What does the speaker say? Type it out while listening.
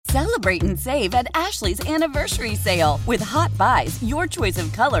Celebrate and save at Ashley's Anniversary Sale. With Hot Buys, your choice of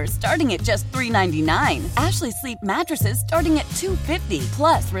colors starting at just $3.99. Ashley Sleep mattresses starting at $2.50.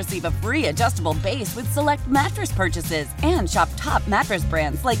 Plus, receive a free adjustable base with select mattress purchases. And shop top mattress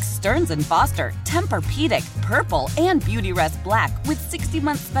brands like Stearns & Foster, Tempur-Pedic, Purple, and Beautyrest Black with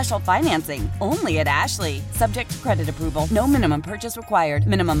 60-month special financing. Only at Ashley. Subject to credit approval. No minimum purchase required.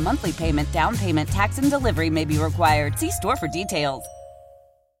 Minimum monthly payment, down payment, tax, and delivery may be required. See store for details.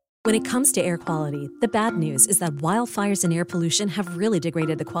 When it comes to air quality, the bad news is that wildfires and air pollution have really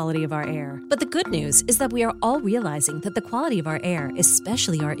degraded the quality of our air. But the good news is that we are all realizing that the quality of our air,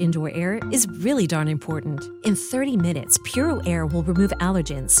 especially our indoor air, is really darn important. In 30 minutes, Puro Air will remove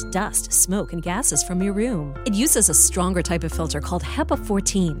allergens, dust, smoke, and gases from your room. It uses a stronger type of filter called HEPA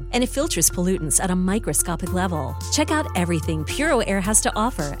 14, and it filters pollutants at a microscopic level. Check out everything Puro Air has to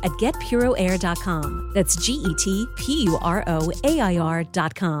offer at getpuroair.com. That's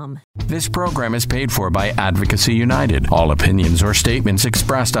GETPUROAIR.com. This program is paid for by Advocacy United. All opinions or statements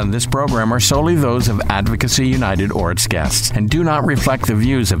expressed on this program are solely those of Advocacy United or its guests and do not reflect the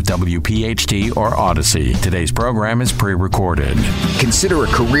views of WPHT or Odyssey. Today's program is pre-recorded. Consider a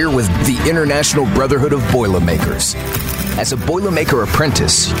career with the International Brotherhood of Boilermakers. As a Boilermaker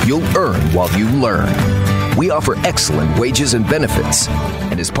apprentice, you'll earn while you learn. We offer excellent wages and benefits.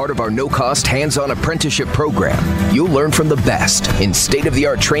 And as part of our no-cost hands-on apprenticeship program, you'll learn from the best in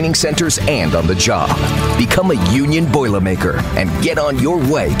state-of-the-art training centers and on the job. Become a union Boilermaker and get on your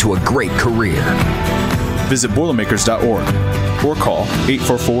way to a great career. Visit Boilermakers.org or call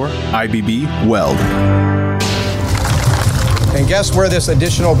 844-IBB-WELD. And guess where this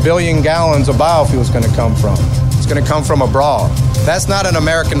additional billion gallons of biofuel is going to come from? It's going to come from abroad. That's not an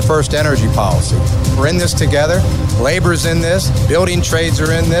American first energy policy. We're in this together. Labor's in this. Building trades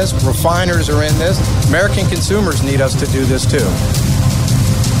are in this. Refiners are in this. American consumers need us to do this too.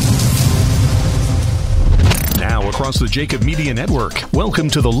 Now across the Jacob Media Network, welcome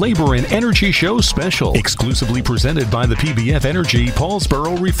to the Labor and Energy Show special, exclusively presented by the PBF Energy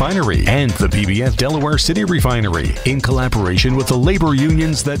Paulsboro Refinery and the PBF Delaware City Refinery, in collaboration with the labor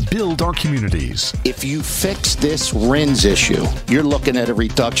unions that build our communities. If you fix this RINs issue, you're looking at a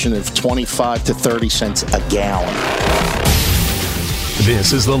reduction of 25 to 30 cents a gallon.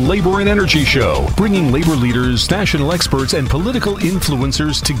 This is the Labor and Energy Show, bringing labor leaders, national experts, and political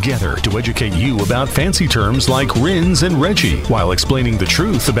influencers together to educate you about fancy terms like RINs and RGGI, while explaining the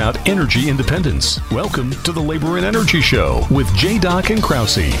truth about energy independence. Welcome to the Labor and Energy Show with J. Doc and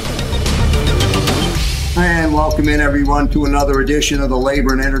Krause. And welcome in, everyone, to another edition of the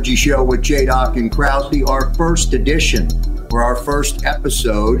Labor and Energy Show with J. Doc and Krause, our first edition, for our first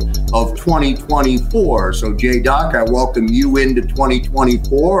episode of 2024. So, J. Doc, I welcome you into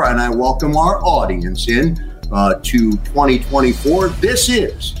 2024, and I welcome our audience in to 2024. This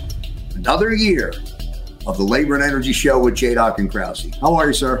is another year of the Labor and Energy Show with J. Doc and Krause. How are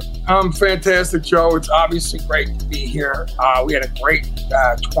you, sir? I'm fantastic, Joe. It's obviously great to be here. We had a great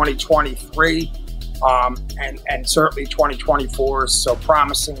 2023, and certainly 2024 is so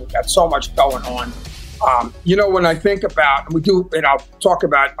promising. We've got so much going on. When I think about, and I'll talk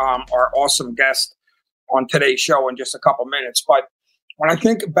about our awesome guest on today's show in just a couple minutes, but when I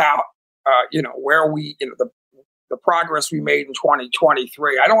think about, where we, the progress we made in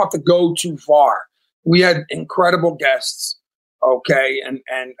 2023, I don't have to go too far. We had incredible guests, okay, and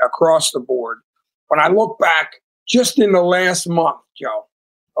across the board. When I look back just in the last month, Joe,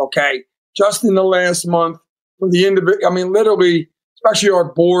 okay, just in the last month for the individual, literally, especially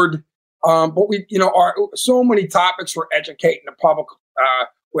our board, but we, so many topics we're educating the public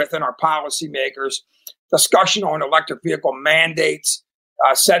with and our policymakers. Discussion on electric vehicle mandates,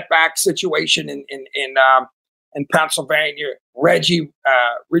 setback situation in Pennsylvania, RGGI,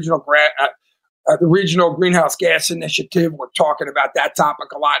 the Regional Greenhouse Gas Initiative. We're talking about that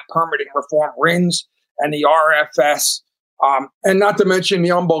topic a lot. Permitting reform, RINs, and the RFS, and not to mention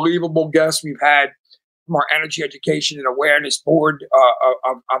the unbelievable guests we've had from our Energy Education and Awareness Board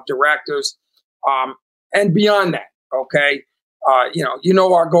of Directors, and beyond that, okay?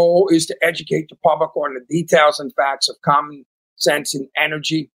 Our goal is to educate the public on the details and facts of common sense in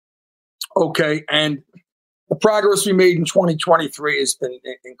energy, okay? And the progress we made in 2023 has been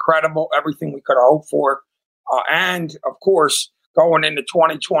incredible, everything we could have hoped for. And, of course, going into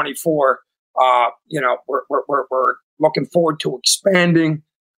 2024, we're looking forward to expanding,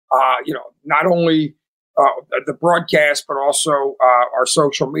 not only the broadcast, but also our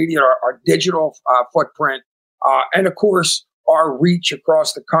social media, our digital footprint, and of course, our reach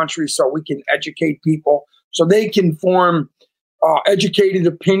across the country so we can educate people so they can form educated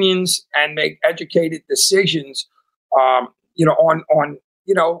opinions and make educated decisions, on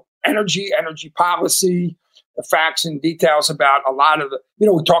energy policy, the facts and details about a lot of the,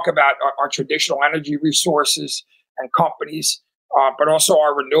 we talk about our traditional energy resources and companies, but also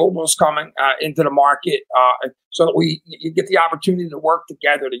our renewables coming into the market, so that you get the opportunity to work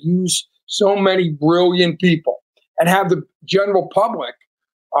together, to use so many brilliant people and have the general public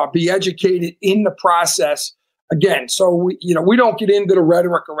be educated in the process. Again, so we don't get into the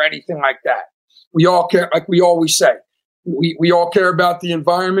rhetoric or anything like that. We all care, like we always say, we all care about the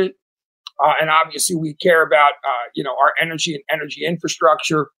environment, and obviously we care about our energy and energy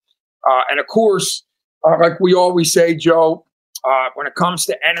infrastructure, and of course, like we always say, Joe, when it comes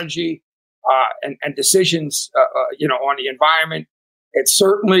to energy and decisions, on the environment, it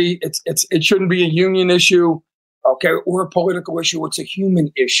shouldn't be a union issue, okay, or a political issue. It's a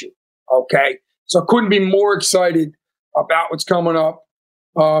human issue, okay. So I couldn't be more excited about what's coming up.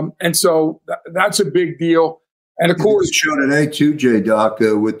 And so that's a big deal. And of course, show today too, J-Doc,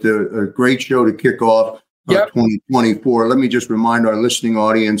 with a great show to kick off 2024. Let me just remind our listening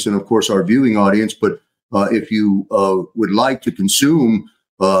audience and of course our viewing audience, but if you would like to consume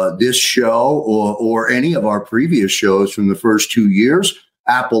this show or any of our previous shows from the first 2 years,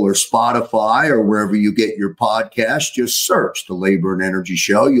 Apple or Spotify or wherever you get your podcast, just search the Labor and Energy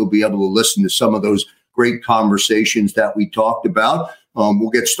Show. You'll be able to listen to some of those great conversations that we talked about. We'll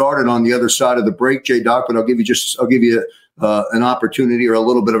get started on the other side of the break, J-Doc, but I'll give you an opportunity or a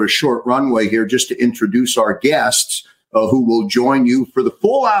little bit of a short runway here just to introduce our guests who will join you for the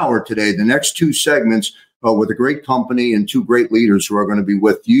full hour today, the next two segments with a great company and two great leaders who are going to be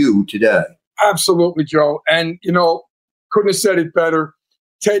with you today. Absolutely, Joe. And, couldn't have said it better.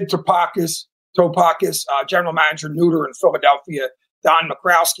 Ted Topakis, General Manager, Neuter in Philadelphia. Don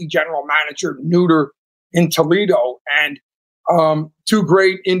Mikrowski, General Manager, Neuter in Toledo. And two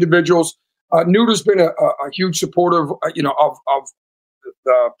great individuals. Neuter's been a huge supporter of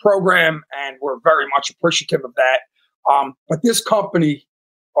the program, and we're very much appreciative of that. But this company,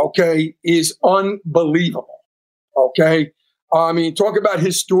 okay, is unbelievable. Okay. I mean, talk about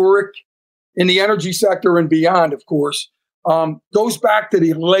historic in the energy sector and beyond, of course. Goes back to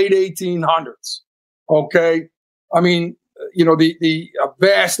the late 1800s. Okay. I mean, the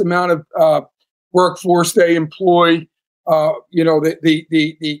vast amount of workforce they employ,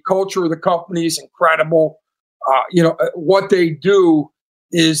 the culture of the company is incredible. What they do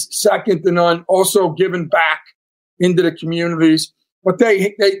is second to none, also giving back into the communities. But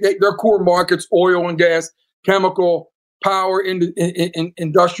their core markets, oil and gas, chemical, power,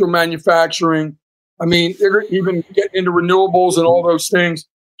 industrial manufacturing. I mean, they're even getting into renewables and all those things.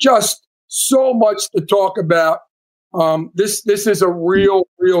 Just so much to talk about. This is a real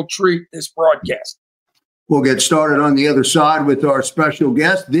treat, this broadcast. We'll get started on the other side with our special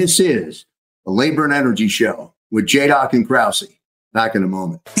guest. This is the Labor and Energy Show with J-Doc and Krause. Back in a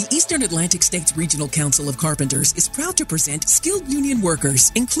moment. The Eastern Atlantic States Regional Council of Carpenters is proud to present skilled union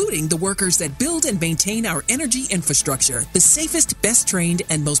workers, including the workers that build and maintain our energy infrastructure. The safest, best trained,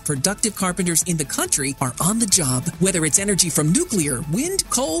 and most productive carpenters in the country are on the job. Whether it's energy from nuclear, wind,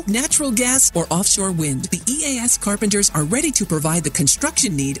 coal, natural gas, or offshore wind, the EAS Carpenters are ready to provide the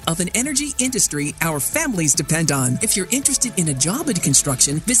construction need of an energy industry our families depend on. If you're interested in a job in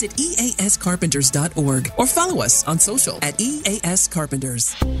construction, visit eascarpenters.org or follow us on social at EAS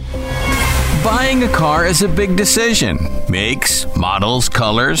Carpenters. Buying a car is a big decision. Makes, models,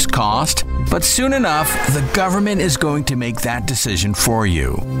 colors, cost. But soon enough, the government is going to make that decision for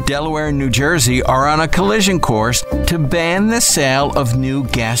you. Delaware and New Jersey are on a collision course to ban the sale of new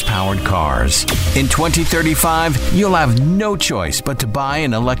gas-powered cars. In 2035, you'll have no choice but to buy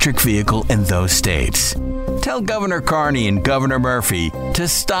an electric vehicle in those states. Tell Governor Carney and Governor Murphy to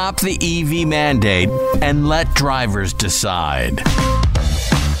stop the EV mandate and let drivers decide.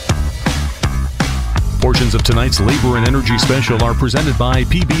 Portions of tonight's Labor and Energy Special are presented by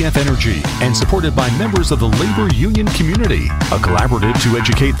PBF Energy and supported by members of the labor union community, a collaborative to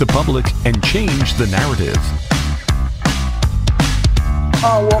educate the public and change the narrative.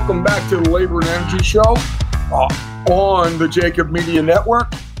 Welcome back to the Labor and Energy Show on the Jacob Media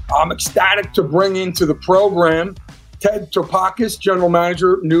Network. I'm ecstatic to bring into the program Ted Topakis, General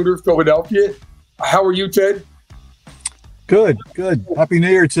Manager, Neuter, Philadelphia. How are you, Ted? Good. Happy New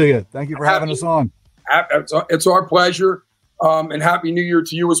Year to you. Thank you for having us on. It's our pleasure, and Happy New Year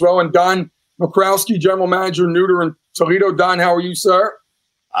to you as well. And Don Mikrowski, General Manager, Neuter in Toledo. Don, how are you, sir?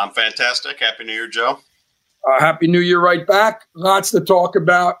 I'm fantastic. Happy New Year, Joe. Happy New Year right back. Lots to talk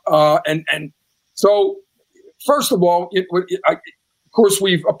about. And so, first of all, of course,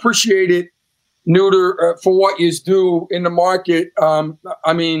 we've appreciated Neuter for what is due in the market.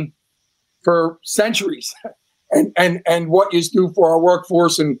 For centuries. and what you do for our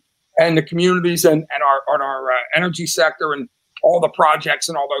workforce and the communities and our energy sector and all the projects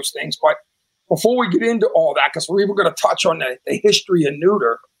and all those things. But before we get into all that, because we're even going to touch on the history of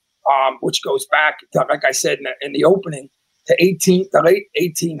Nutter, which goes back, like I said in the opening, to the late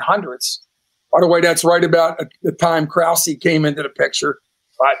 1800s. By the way, that's right about the time Krause came into the picture,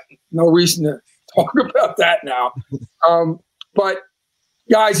 but no reason to talk about that now. But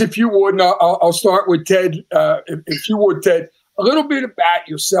guys, if you would, and I'll start with Ted. If you would, Ted, a little bit about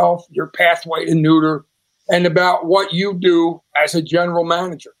yourself, your pathway to Nutter, and about what you do as a general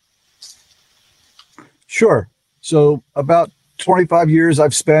manager. Sure. So about 25 years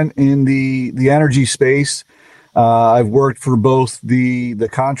I've spent in the energy space. I've worked for both the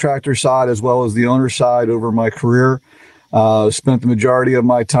contractor side as well as the owner side over my career. Spent the majority of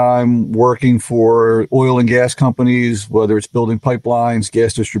my time working for oil and gas companies, whether it's building pipelines,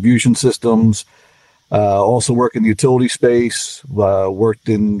 gas distribution systems. Also work in the utility space, worked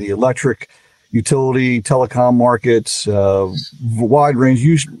in the electric, utility, telecom markets, wide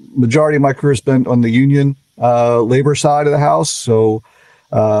range. Majority of my career spent on the union labor side of the house. So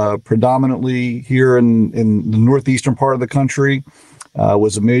predominantly here in the northeastern part of the country,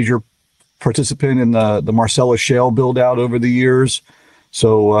 was a major participant in the Marcellus Shale build out over the years.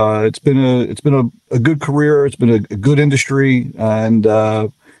 So it's been a good career. It's been a good industry, and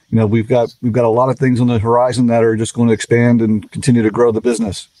we've got a lot of things on the horizon that are just going to expand and continue to grow the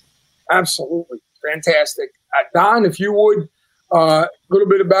business. Absolutely. Fantastic. Don, if you would, a little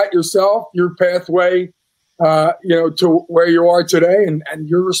bit about yourself, your pathway, to where you are today and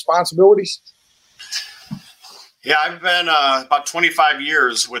your responsibilities. Yeah, I've been about 25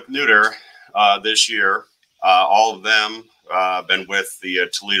 years with Nutter this year. All of them been with the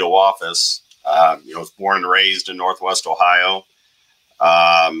Toledo office. Was born and raised in Northwest Ohio.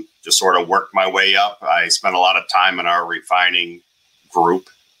 Just sort of worked my way up. I spent a lot of time in our refining group.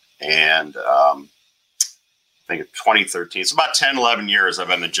 And I think in 2013, it's about 10, 11 years I've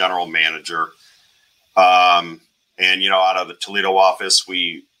been the general manager. Out of the Toledo office,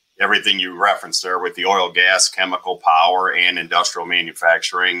 everything you referenced there with the oil, gas, chemical, power, and industrial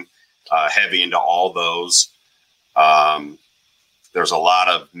manufacturing, heavy into all those. There's a lot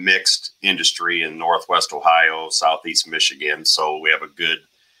of mixed industry in Northwest Ohio, Southeast Michigan. So we have a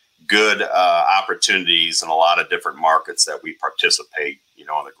good opportunities in a lot of different markets that we participate, in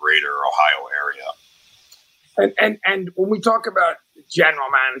the greater Ohio area. And when we talk about general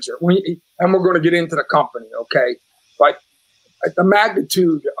manager, and we're going to get into the company, okay, but the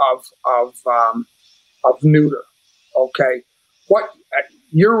magnitude of Nutter, okay, what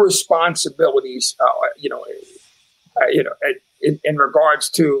your responsibilities, in regards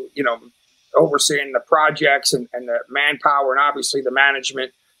to overseeing the projects and the manpower and obviously the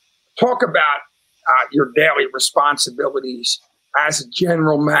management. Talk about your daily responsibilities as a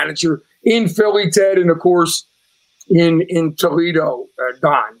general manager in Philly, Ted, and of course in Toledo,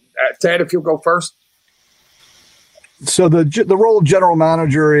 Don. Ted, if you'll go first. So the role of general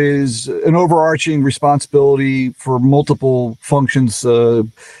manager is an overarching responsibility for multiple functions for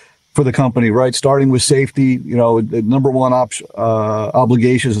the company, right? Starting with safety, the number one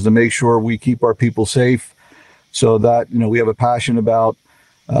obligation is to make sure we keep our people safe, so that we have a passion about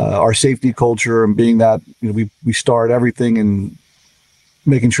our safety culture and being that we start everything and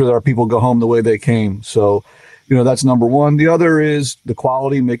making sure that our people go home the way they came. So that's number one. The other is the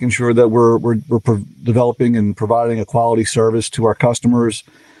quality, making sure that we're developing and providing a quality service to our customers,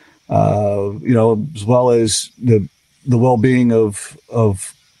 as well as the well-being of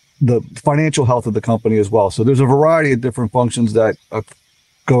the financial health of the company as well. So there's a variety of different functions that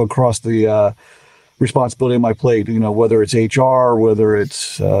go across the responsibility of my plate, whether it's HR, whether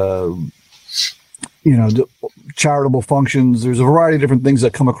it's, charitable functions. There's a variety of different things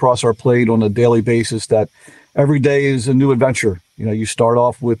that come across our plate on a daily basis that every day is a new adventure. You start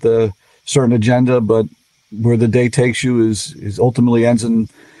off with a certain agenda, but where the day takes you is ultimately ends in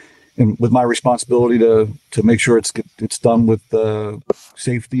with my responsibility to make sure it's done with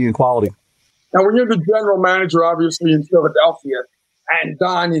safety and quality. Now, when you're the general manager, obviously in Philadelphia, and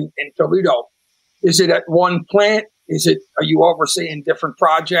Don in Toledo, is it at one plant? Are you overseeing different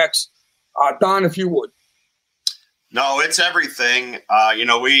projects? Don, if you would. No, it's everything.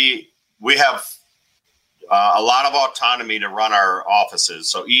 We have a lot of autonomy to run our offices.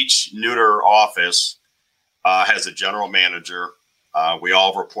 So each Nutter office has a general manager. We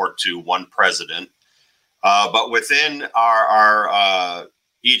all report to one president. But within our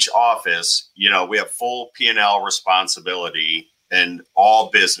each office, we have full P&L responsibility in all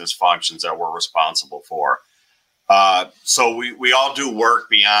business functions that we're responsible for. So we all do work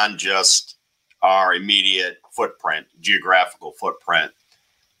beyond just our immediate footprint, geographical footprint.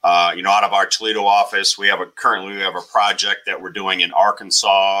 Out of our Toledo office, we have a project that we're doing in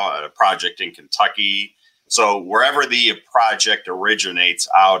Arkansas, a project in Kentucky. So wherever the project originates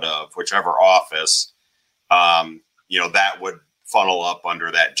out of, whichever office, that would funnel up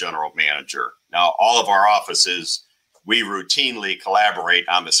under that general manager. Now, all of our offices, we routinely collaborate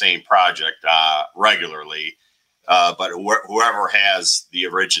on the same project regularly, but whoever has the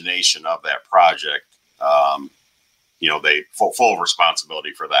origination of that project, they full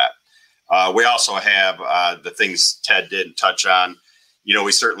responsibility for that. We also have the things Ted didn't touch on.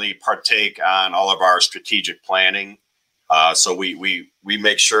 We certainly partake on all of our strategic planning. So we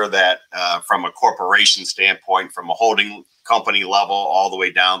make sure that from a corporation standpoint, from a holding company level all the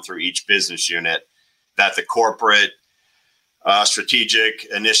way down through each business unit, that the corporate strategic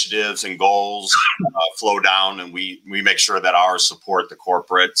initiatives and goals flow down, and we make sure that ours support the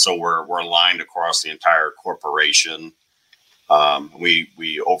corporate. So we're aligned across the entire corporation.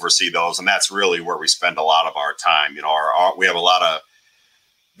 We oversee those, and that's really where we spend a lot of our time. We have a lot of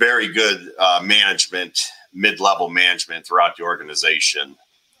very good management, mid-level management throughout the organization.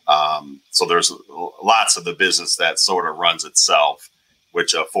 So there's lots of the business that sort of runs itself,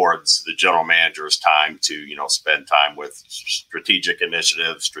 which affords the general managers time to, spend time with strategic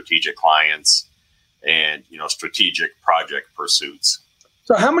initiatives, strategic clients, and, strategic project pursuits.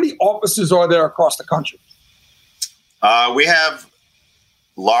 So how many offices are there across the country? We have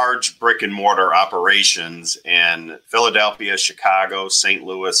large brick and mortar operations in Philadelphia, Chicago, St.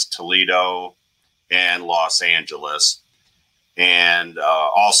 Louis, Toledo, and Los Angeles. And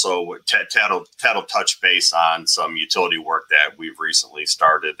also Ted will touch base on some utility work that we've recently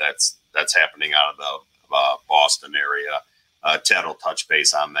started that's happening out of the Boston area. Ted will touch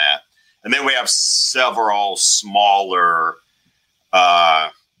base on that. And then we have several smaller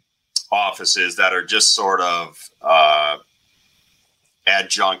offices that are just sort of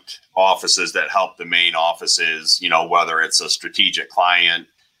adjunct offices that help the main offices, whether it's a strategic client.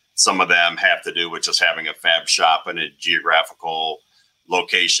 Some of them have to do with just having a fab shop in a geographical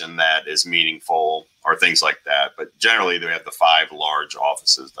location that is meaningful or things like that. But generally, they have the 5 large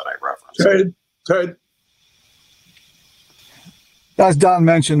offices that I referenced. Ted. As Don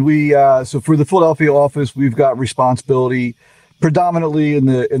mentioned, so for the Philadelphia office, we've got responsibility predominantly in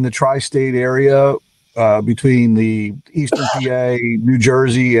the tri-state area between the Eastern PA, New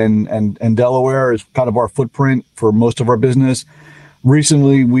Jersey, and Delaware is kind of our footprint for most of our business.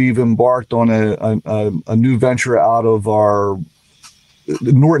 Recently, we've embarked on a new venture out of our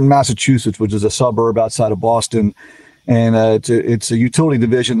Norton, Massachusetts, which is a suburb outside of Boston, and it's a utility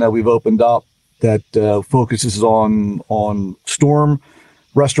division that we've opened up that focuses on storm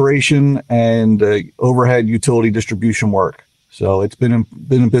restoration and overhead utility distribution work. So it's been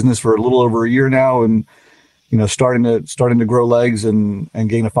in business for a little over a year now, and starting to grow legs and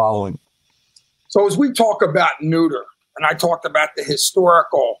gain a following. So as we talk about neuter, and I talked about the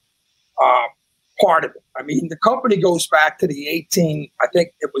historical part of it. I mean, the company goes back to the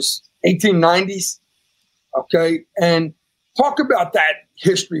 1890s. Okay, and talk about that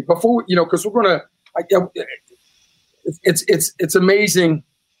history before because we're gonna. It's amazing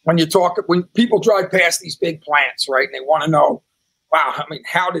when people drive past these big plants, right? And they want to know, wow, I mean,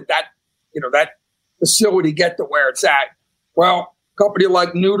 how did that facility get to where it's at? Well, a company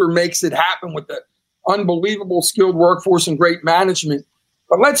like Neuter makes it happen with the unbelievable skilled workforce and great management.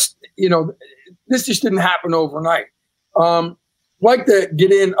 But this just didn't happen overnight. I'd like to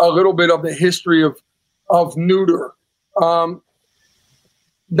get in a little bit of the history of Neuter. Don,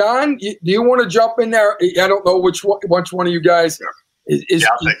 do you want to jump in there? I don't know which one of you guys is. Yeah,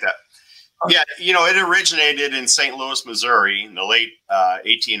 I'll take that. Yeah, it originated in St. Louis, Missouri in the late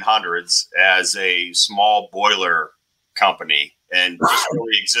 1800s as a small boiler company and just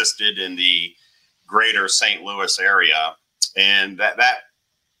really existed in the greater St. Louis area. And that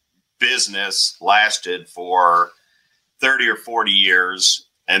business lasted for 30 or 40 years.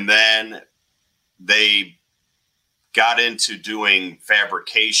 And then they got into doing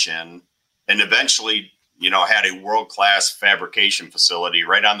fabrication and eventually, had a world-class fabrication facility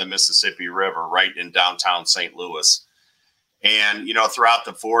right on the Mississippi River, right in downtown St. Louis. And, throughout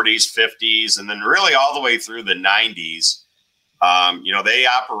the 40s, 50s, and then really all the way through the 90s, they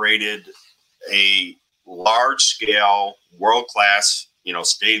operated a large-scale, world-class,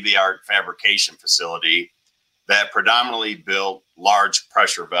 state-of-the-art fabrication facility that predominantly built large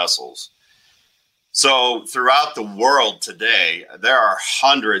pressure vessels. So throughout the world today, there are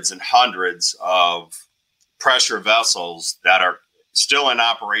hundreds and hundreds of pressure vessels that are still in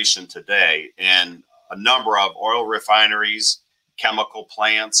operation today in a number of oil refineries, chemical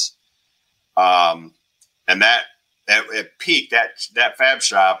plants, and and that at peak, that fab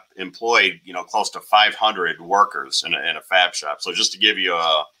shop employed, close to 500 workers in a fab shop. So just to give you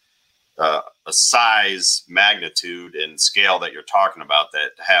a size, magnitude, and scale that you're talking about,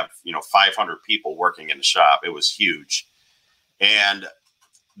 that have 500 people working in the shop, it was huge, and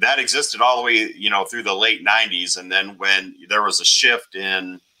that existed all the way through the late 90s. And then when there was a shift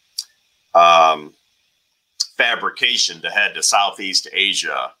in fabrication to head to Southeast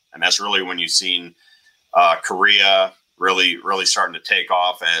Asia, and that's really when you've seen Korea really starting to take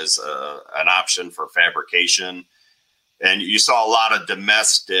off as an option for fabrication. And you saw a lot of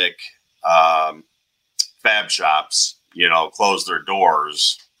domestic fab shops, close their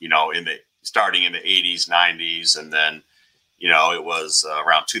doors, starting in the 80s, 90s. And then, it was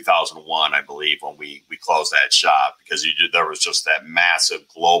around 2001, I believe, when we closed that shop, because there was just that massive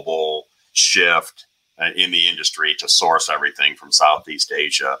global shift in the industry to source everything from Southeast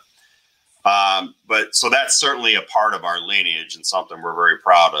Asia. But so that's certainly a part of our lineage and something we're very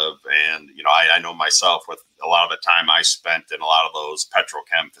proud of. And, I know myself, with a lot of the time I spent in a lot of those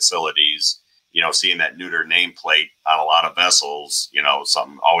petrochem facilities, seeing that Nutter nameplate on a lot of vessels,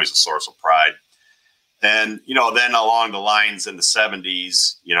 something always a source of pride. And, then along the lines in the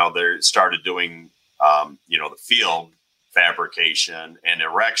 70s, they started doing, the field fabrication and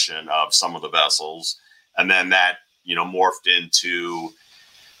erection of some of the vessels. And then that, morphed into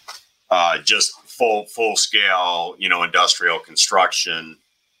just full scale, industrial construction.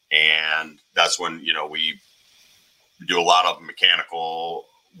 And that's when, we do a lot of mechanical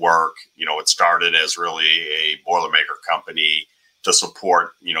work. It started as really a Boilermaker company to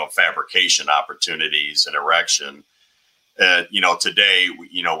support, fabrication opportunities and erection. Today,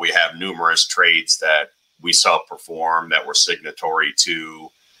 we have numerous trades that we self-perform, that we're signatory to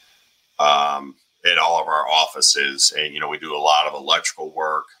at all of our offices. And, we do a lot of electrical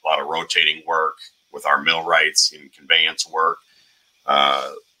work, a lot of rotating work with our millwrights and conveyance work.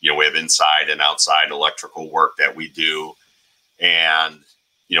 We have inside and outside electrical work that we do. And,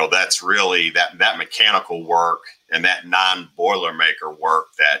 that's really that mechanical work and that non-Boilermaker work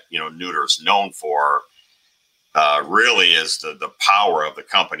that, Nutter's known for, really is the power of the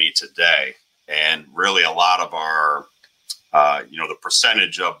company today. And really a lot of our, the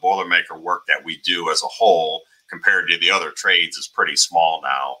percentage of Boilermaker work that we do as a whole compared to the other trades is pretty small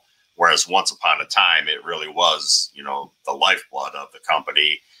now. Whereas once upon a time, it really was, the lifeblood of the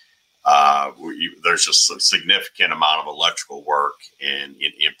company. There's just a significant amount of electrical work in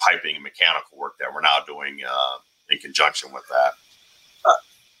piping and mechanical work that we're now doing in conjunction with that.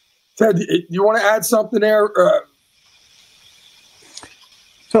 Ted, do you want to add something there?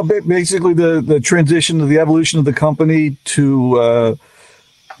 So basically, the transition to the evolution of the company to,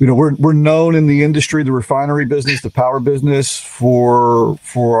 we're known in the industry, the refinery business, the power business, for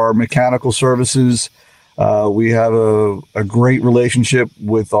our mechanical services. We have a great relationship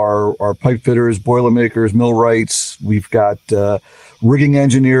with our pipe fitters, Boilermakers, millwrights. We've got rigging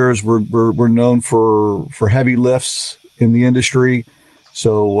engineers. We're known for heavy lifts in the industry.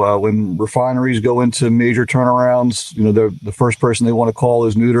 So when refineries go into major turnarounds, the first person they want to call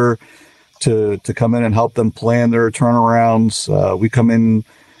is Nutter to come in and help them plan their turnarounds. We come in,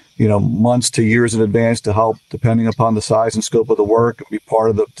 months to years in advance to help, depending upon the size and scope of the work, and be part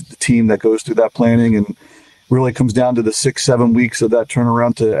of the team that goes through that planning. And really comes down to the 6-7 weeks of that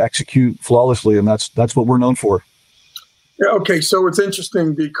turnaround to execute flawlessly. And that's what we're known for. Yeah, okay. So it's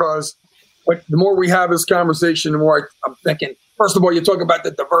interesting because the more we have this conversation, the more I'm thinking, first of all, you talk about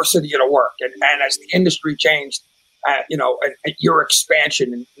the diversity of the work, and as the industry changed, and your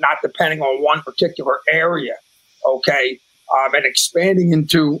expansion, and not depending on one particular area, okay, and expanding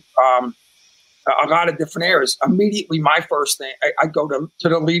into a lot of different areas. Immediately, my first thing, I go to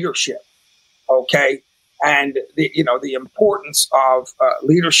the leadership, okay, and the importance of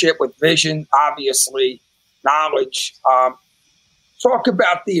leadership with vision, obviously, knowledge. Talk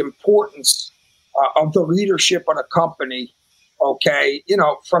about the importance of the leadership of a company. Okay,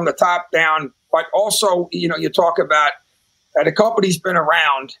 from the top down, but also, you talk about that the company's been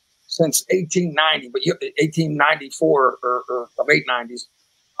around since 1890, but 1894 or the late 90s.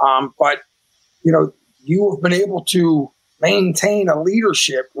 But, you have been able to maintain a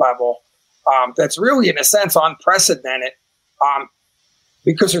leadership level that's really, in a sense, unprecedented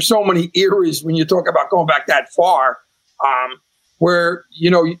because there's so many eras when you talk about going back that far where,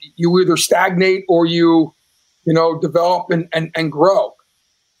 you either stagnate or you develop and grow.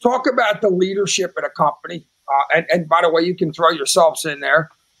 Talk about the leadership at a company. And by the way, you can throw yourselves in there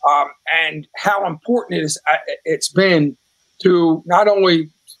and how important it's been to not only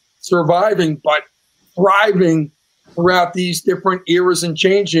surviving, but thriving throughout these different eras and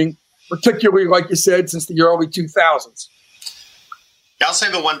changing particularly, like you said, since the early 2000s. I'll say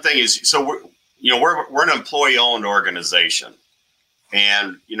the one thing is, so we're an employee-owned organization,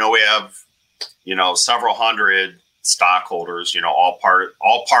 and we have several hundred stockholders, all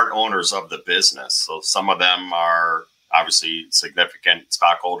part owners of the business. So some of them are obviously significant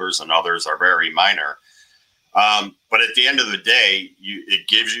stockholders, and others are very minor. But at the end of the day, it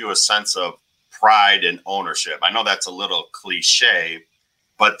gives you a sense of pride and ownership. I know that's a little cliche,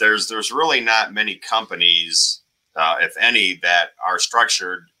 but there's really not many companies, if any, that are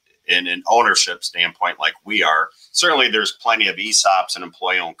structured in an ownership standpoint like we are. Certainly there's plenty of ESOPs and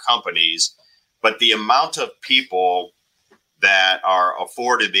employee-owned companies, but the amount of people that are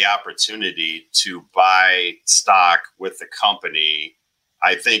afforded the opportunity to buy stock with the company,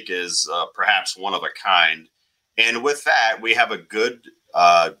 I think is perhaps one of a kind. And with that, we have a good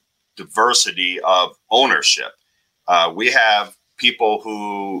diversity of ownership. We have people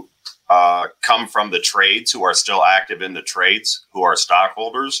who come from the trades, who are still active in the trades, who are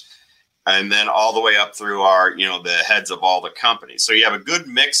stockholders, and then all the way up through our, the heads of all the companies. So you have a good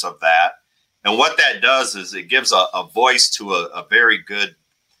mix of that. And what that does is it gives a voice to a very good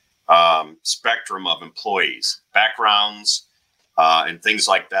spectrum of employees, backgrounds, and things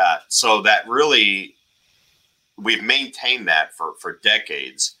like that. So that really, we've maintained that for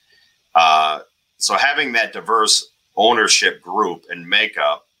decades. So having that diverse ownership group and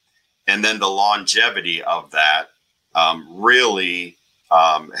makeup, and then the longevity of that really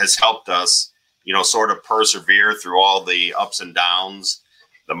has helped us, sort of persevere through all the ups and downs,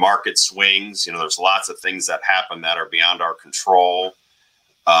 the market swings. There's lots of things that happen that are beyond our control.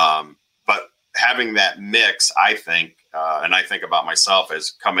 But having that mix, I think, and I think about myself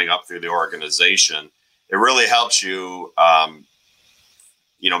as coming up through the organization, it really helps you,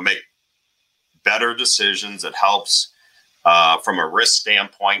 make better decisions. It helps from a risk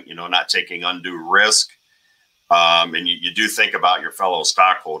standpoint, not taking undue risk. And you do think about your fellow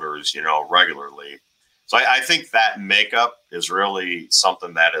stockholders, regularly. So I think that makeup is really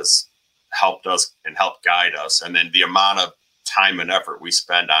something that has helped us and helped guide us. And then the amount of time and effort we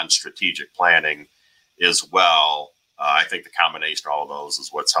spend on strategic planning as well. I think the combination of all of those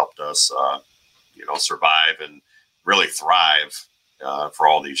is what's helped us, survive and really thrive for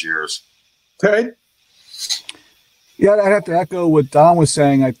all these years. Ted? Yeah, I'd have to echo what Don was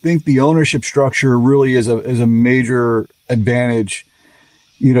saying. I think the ownership structure really is a major advantage.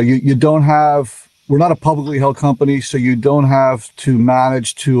 You don't have, we're not a publicly held company, so you don't have to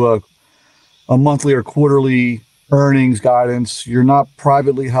manage to a monthly or quarterly earnings guidance. You're not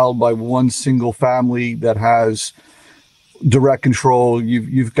privately held by one single family that has direct control.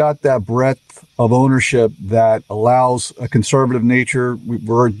 You've got that breadth of ownership that allows a conservative nature.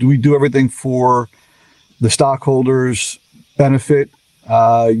 We do everything for the stockholders' benefit.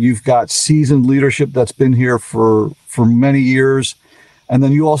 You've got seasoned leadership that's been here for many years. And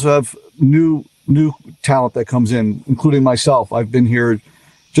then you also have new talent that comes in, including myself. I've been here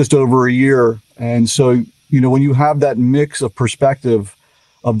just over a year. And so, when you have that mix of perspective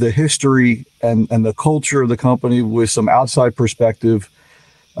of the history and the culture of the company with some outside perspective,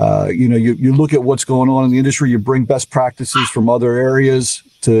 you look at what's going on in the industry, you bring best practices from other areas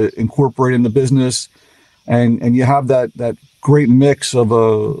to incorporate in the business. And you have that great mix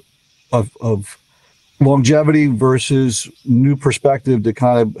of longevity versus new perspective to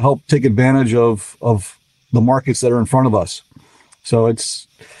kind of help take advantage of the markets that are in front of us. So it's,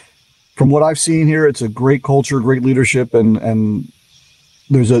 from what I've seen here, it's a great culture, great leadership, and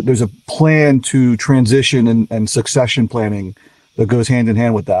there's a plan to transition and succession planning that goes hand in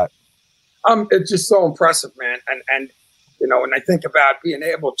hand with that. It's just so impressive, man. And when I think about being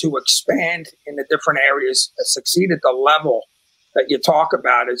able to expand in the different areas, succeed at the level that you talk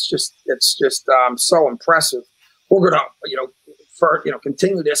about, it's just so impressive. We're going to,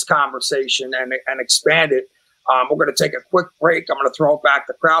 continue this conversation and expand it. We're going to take a quick break. I'm going to throw it back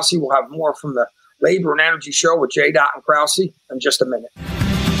to Krause. We'll have more from the Labor and Energy Show with J. and Krause in just a minute.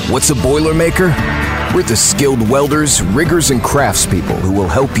 What's a Boilermaker? We're the skilled welders, riggers, and craftspeople who will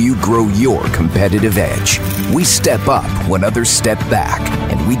help you grow your competitive edge. We step up when others step back,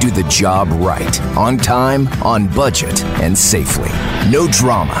 and we do the job right, on time, on budget, and safely. No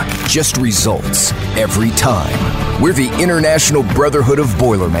drama, just results every time. We're the International Brotherhood of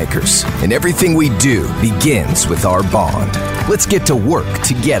Boilermakers, and everything we do begins with our bond. Let's get to work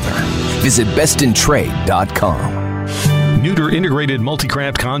together. Visit bestintrade.com. Neuter Integrated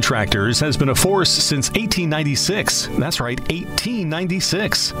Multicraft Contractors has been a force since 1896. That's right,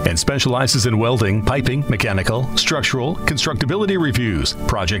 1896. And specializes in welding, piping, mechanical, structural, constructability reviews,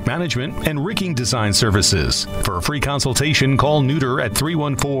 project management, and rigging design services. For a free consultation, call Neuter at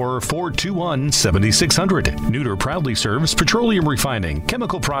 314-421-7600. Neuter proudly serves petroleum refining,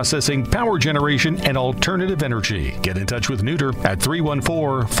 chemical processing, power generation, and alternative energy. Get in touch with Neuter at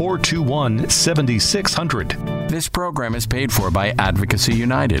 314-421-7600. This program is paid for by Advocacy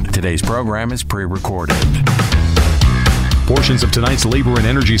United. Today's program is pre-recorded. Portions of tonight's Labor and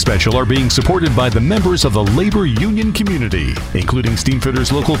Energy Special are being supported by the members of the labor union community, including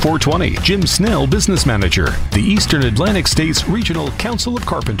Steamfitters Local 420, Jim Snell, Business Manager, the Eastern Atlantic States Regional Council of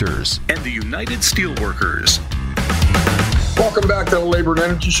Carpenters, and the United Steelworkers. Welcome back to the Labor and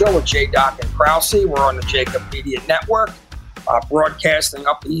Energy Show with J. Doc and Krause. We're on the Jacob Media Network, broadcasting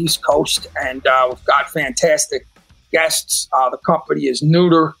up the East Coast, and we've got fantastic guests. The company is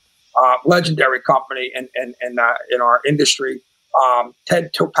Neuter, legendary company in our industry.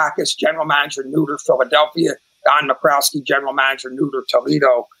 Ted Topakis, General Manager, Neuter, Philadelphia. Don McCrowski, General Manager, Neuter,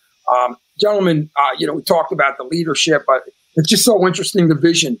 Toledo. Gentlemen, we talked about the leadership, but it's just so interesting, the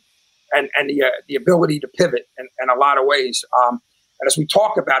vision and the ability to pivot in a lot of ways. And as we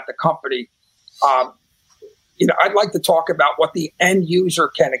talk about the company, I'd like to talk about what the end user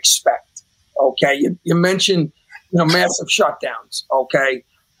can expect. Okay, you mentioned massive shutdowns. Okay,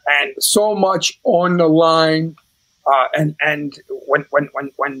 and so much on the line. And when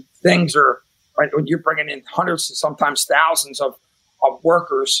things are when you're bringing in hundreds, sometimes thousands of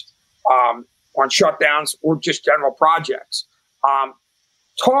workers on shutdowns or just general projects.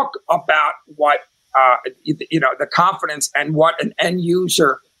 Talk about what the confidence and what an end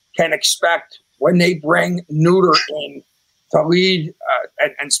user can expect when they bring Neuter in to lead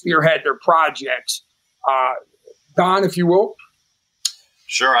and spearhead their projects. Don, if you will.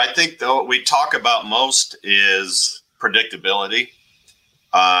 Sure. I think what we talk about most is predictability.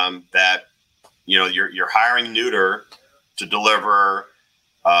 That you're hiring Neuter to deliver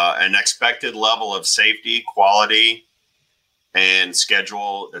an expected level of safety, quality, and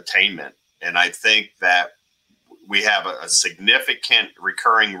schedule attainment. And I think that we have a significant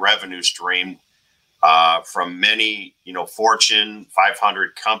recurring revenue stream from many, Fortune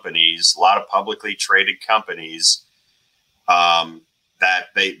 500 companies, a lot of publicly traded companies, that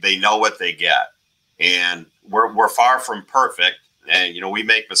they know what they get. And we're far from perfect. And, we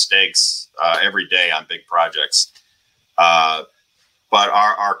make mistakes every day on big projects. But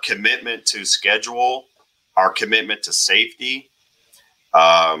our commitment to schedule, our commitment to safety,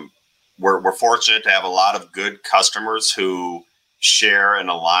 we're fortunate to have a lot of good customers who share an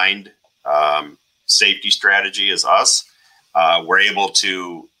aligned safety strategy as us. We're able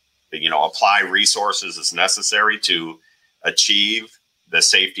to, apply resources as necessary to achieve the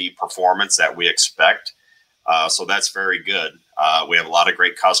safety performance that we expect. So that's very good. We have a lot of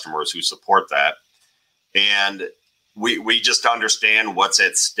great customers who support that. And we just understand what's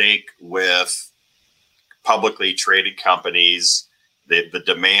at stake with publicly traded companies, the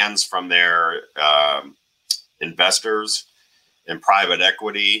demands from their investors and private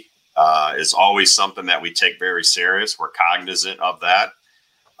equity is always something that we take very serious. We're cognizant of that.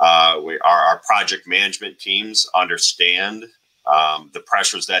 Our project management teams understand the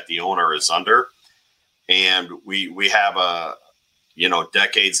pressures that the owner is under. And we have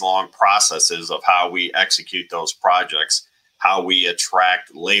decades long processes of how we execute those projects, how we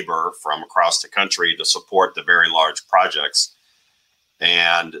attract labor from across the country to support the very large projects.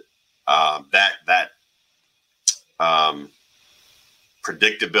 And that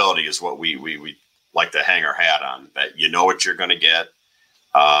predictability is what we like to hang our hat on, that what you're going to get,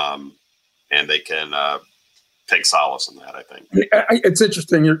 and they can take solace in that, I think. It's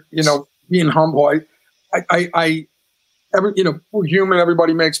interesting, being humble. We're human,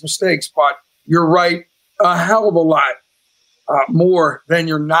 everybody makes mistakes, but you're right a hell of a lot more than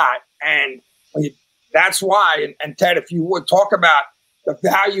you're not. And that's why, and Ted, if you would talk about the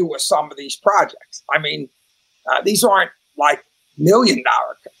value of some of these projects. I mean, these aren't like $1 million,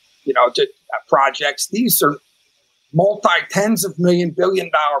 projects. These are multi-tens of $1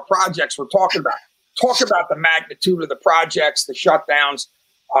 billion projects we're talking about. Talk about the magnitude of the projects, the shutdowns,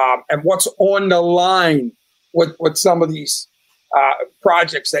 and what's on the line with some of these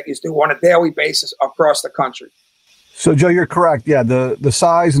projects that you do on a daily basis across the country. So, Joe, you're correct. Yeah, the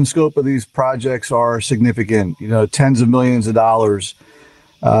size and scope of these projects are significant, tens of millions of dollars.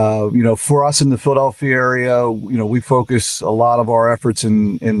 For us in the Philadelphia area, we focus a lot of our efforts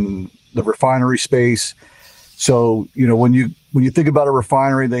in the refinery space. So, when you think about a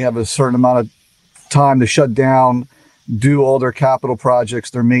refinery, they have a certain amount of time to shut down. do all their capital projects,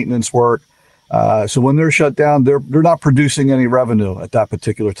 their maintenance work. So when they're shut down, they're not producing any revenue at that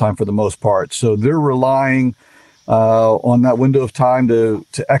particular time for the most part. So they're relying on that window of time to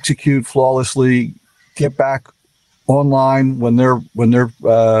execute flawlessly, get back online when they're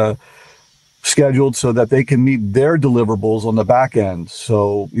scheduled, so that they can meet their deliverables on the back end.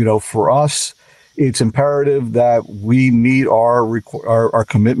 So, for us, it's imperative that we meet our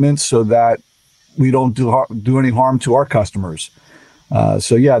commitments so that we don't do any harm to our customers.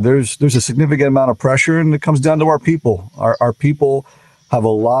 So yeah, there's a significant amount of pressure, and it comes down to our people. Our people have a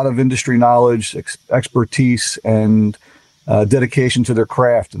lot of industry knowledge, expertise, and dedication to their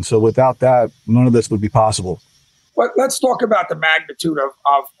craft. And so without that, none of this would be possible. But let's talk about the magnitude of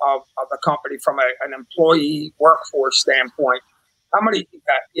the company from an employee workforce standpoint. How many,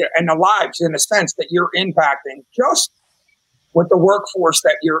 and the lives, in a sense, that you're impacting just with the workforce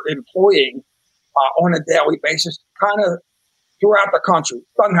that you're employing on a daily basis, kind of throughout the country.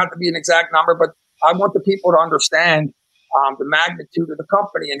 Doesn't have to be an exact number, but I want the people to understand the magnitude of the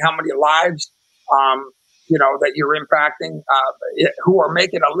company and how many lives, that you're impacting, who are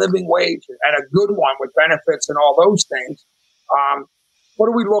making a living wage and a good one with benefits and all those things. What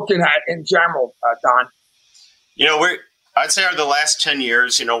are we looking at in general, Don? I'd say over the last 10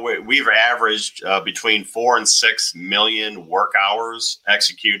 years, we've averaged between 4 and 6 million work hours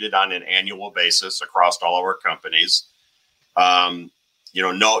executed on an annual basis across all of our companies. No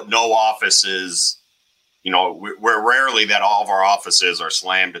offices, we're rarely that all of our offices are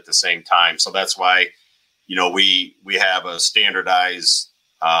slammed at the same time. So that's why, we have a standardized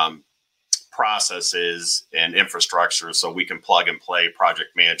processes and infrastructure so we can plug and play project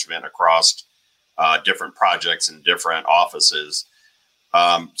management across different projects and different offices.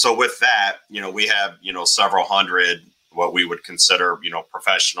 So with that, we have, several hundred, what we would consider,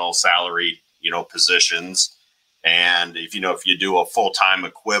 professional salaried, positions. And if you do a full-time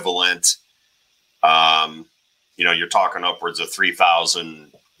equivalent, you're talking upwards of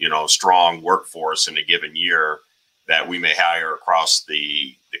 3,000, strong workforce in a given year that we may hire across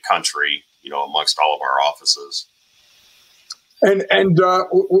the country, amongst all of our offices. And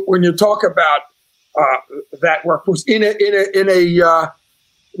when you talk about that workforce in a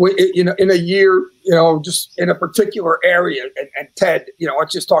year, just in a particular area, and Ted,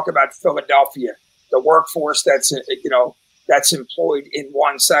 let's just talk about Philadelphia, the workforce that's employed in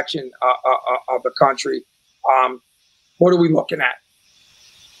one section of the country. What are we looking at?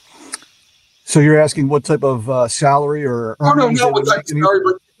 So you're asking what type of salary or no, what type of salary,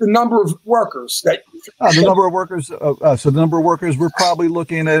 but the number of workers that the number of workers. So the number of workers, we're probably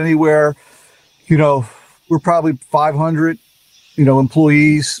looking at anywhere. We're probably 500,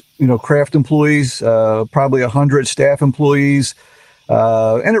 employees, craft employees, probably 100 staff employees.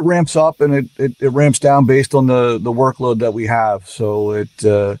 And it ramps up and it ramps down based on the workload that we have. So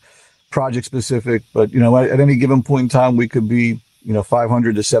it project specific, but, at any given point in time, we could be,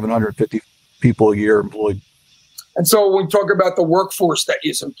 500 to 750 people a year employed. And so when we talk about the workforce that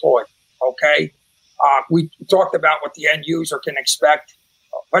is employed, okay, we talked about what the end user can expect.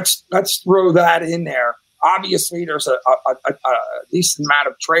 Let's throw that in there. Obviously, there's a decent amount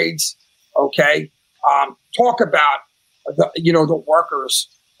of trades. Okay, talk about the workers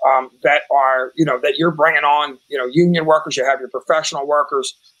that are that you're bringing on. Union workers. You have your professional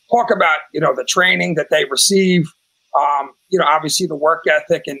workers. Talk about the training that they receive. Obviously the work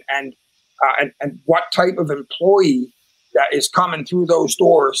ethic and what type of employee that is coming through those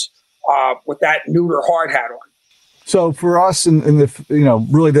doors with that neuter hard hat on. So for us, in the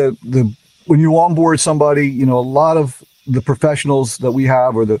really the when you onboard somebody, a lot of the professionals that we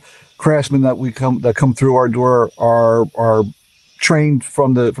have or the craftsmen that come through our door are trained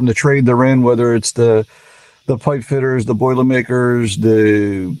from the trade they're in, whether it's the pipe fitters, the Boilermakers,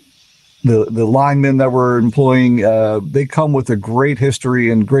 the linemen that we're employing. They come with a great history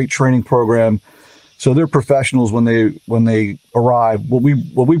and great training program. So they're professionals when they arrive. What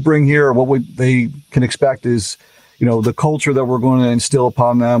we bring here, they can expect is, the culture that we're going to instill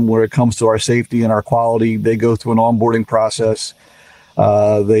upon them where it comes to our safety and our quality. They go through an onboarding process.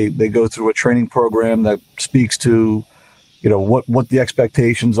 They go through a training program that speaks to, what the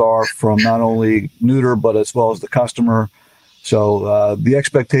expectations are from not only Neuter, but as well as the customer. So the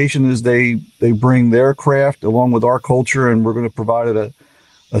expectation is they bring their craft along with our culture, and we're going to provide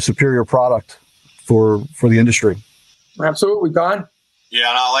a superior product for the industry. Absolutely, Don. Yeah,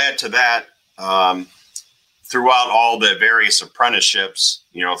 and I'll add to that. Throughout all the various apprenticeships,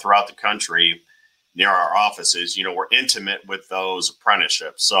 throughout the country, near our offices, we're intimate with those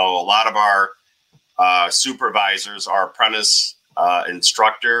apprenticeships. So a lot of our supervisors are apprentice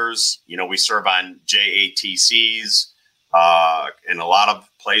instructors. We serve on JATCs. In a lot of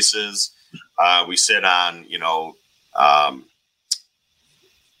places, we sit on,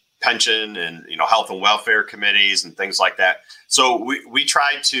 pension and, health and welfare committees and things like that. So we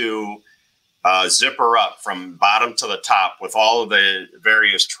try to zipper up from bottom to the top with all of the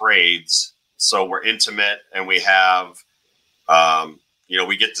various trades. So we're intimate, and we have,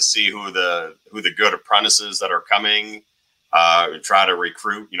 we get to see who the good apprentices that are coming, and try to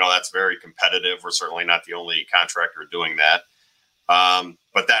recruit. That's very competitive. We're certainly not the only contractor doing that.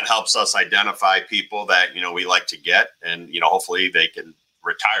 But that helps us identify people that, we like to get, and, hopefully they can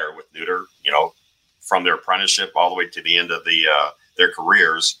retire with Neuter, from their apprenticeship all the way to the end of their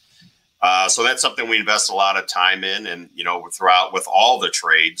careers. So that's something we invest a lot of time in, and, throughout with all the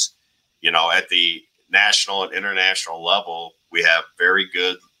trades, at the national and international level, we have very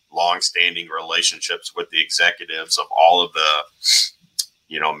good long-standing relationships with the executives of all of the,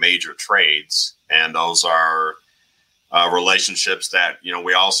 major trades. And those are relationships that,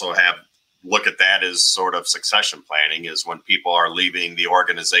 we also look at that as sort of succession planning, is when people are leaving the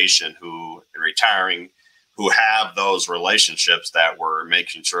organization and retiring, who have those relationships, that we're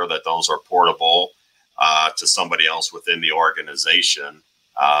making sure that those are portable to somebody else within the organization,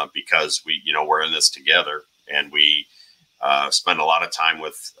 because we're in this together, and we spend a lot of time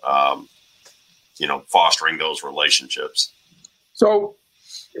with, fostering those relationships. So,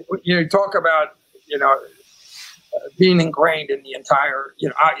 you talk about, being ingrained in the entire,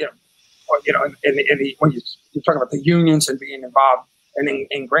 when you talk about the unions and being involved and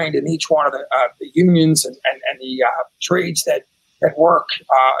ingrained in each one of the unions and the trades that work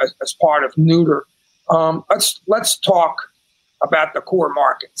as part of Neuter. Let's talk about the core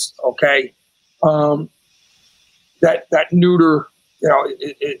markets, okay? That Neuter,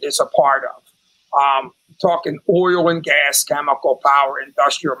 is a part of. Talking oil and gas, chemical, power,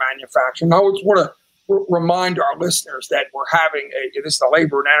 industrial manufacturing. I always want to remind our listeners that we're having this is the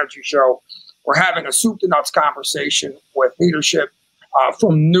Labor and Energy Show. We're having a soup to nuts conversation with leadership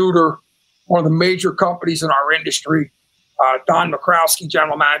from Neuter, one of the major companies in our industry. Don Mikrowski,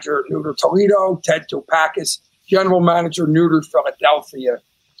 General Manager at Neuter Toledo, Ted Topakis, General Manager, Neuter Philadelphia.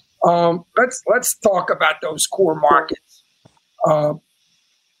 Let's talk about those core markets.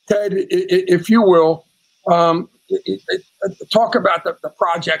 Ted, if you will, talk about the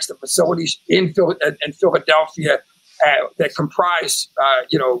projects, the facilities in Philadelphia that comprise,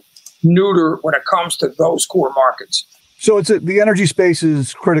 Neuter when it comes to those core markets. So the energy space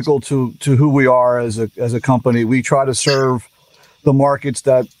is critical to who we are as a company. We try to serve the markets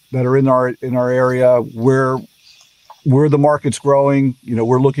that are in our area where the market's growing.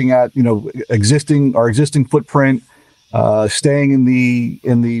 We're looking at our existing footprint, staying in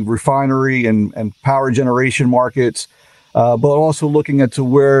the refinery and power generation markets, but also looking at to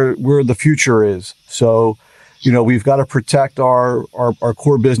where the future is. So, we've got to protect our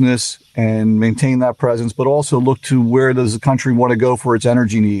core business and maintain that presence, but also look to where does the country want to go for its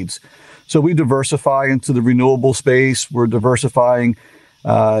energy needs. So we diversify into the renewable space. We're diversifying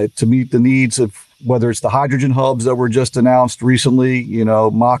to meet the needs of whether it's the hydrogen hubs that were just announced recently,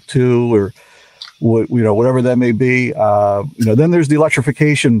 Mach 2 or whatever that may be. Then there's the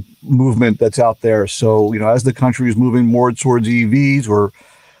electrification movement that's out there. So, as the country is moving more towards EVs or,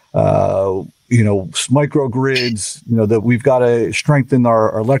 microgrids, that we've got to strengthen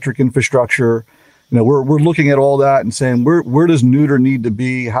our electric infrastructure. We're looking at all that and saying, where does Neuter need to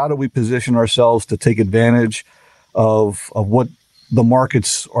be? How do we position ourselves to take advantage of what the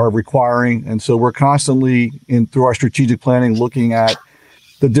markets are requiring? And so we're constantly through our strategic planning, looking at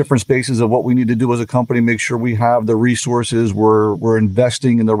the different spaces of what we need to do as a company, make sure we have the resources, we're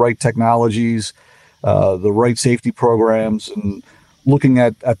investing in the right technologies, the right safety programs, and looking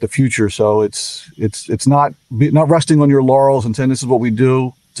at the future. So it's not resting on your laurels and saying this is what we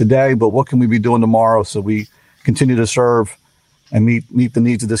do today, but what can we be doing tomorrow so we continue to serve and meet the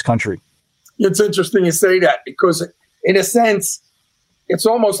needs of this country. It's interesting you say that, because in a sense, it's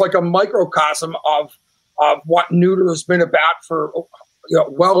almost like a microcosm of what Neuter has been about for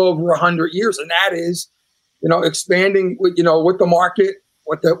well over 100 years, and that is, expanding with the market,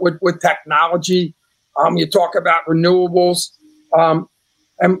 with technology. You talk about renewables,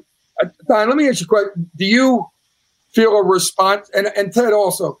 and Don, let me ask you a question: do you feel a response, and Ted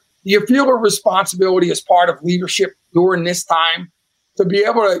also, do you feel a responsibility as part of leadership during this time to be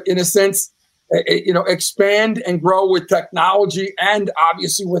able to, in a sense, expand and grow with technology and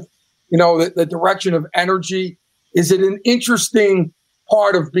obviously with, the direction of energy? Is it an interesting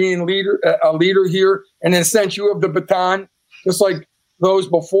part of being a leader here? And in a sense, you have the baton, just like those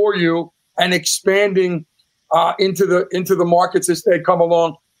before you, and expanding into the markets as they come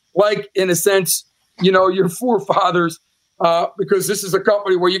along. Like, in a sense, your forefathers because this is a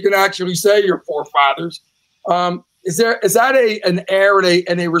company where you can actually say your forefathers. Is that an air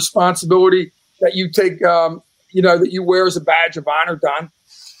and a responsibility that you take, that you wear as a badge of honor, Don?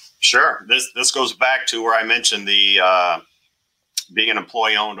 Sure. This goes back to where I mentioned the being an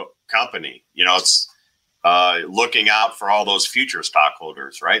employee-owned company. It's looking out for all those future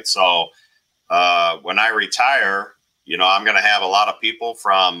stockholders, right? So when I retire, I'm going to have a lot of people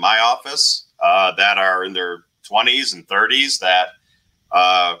from my office that are in their 20s and 30s that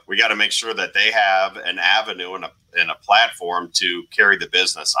we got to make sure that they have an avenue and a platform to carry the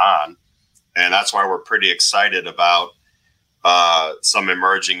business on. And that's why we're pretty excited about some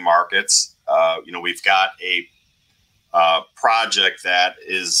emerging markets. We've got a project that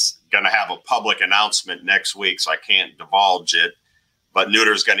is going to have a public announcement next week, so I can't divulge it. But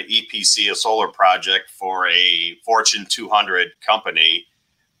Neuter's going to EPC a solar project for a Fortune 200 company.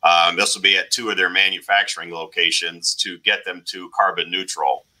 This will be at 2 of their manufacturing locations to get them to carbon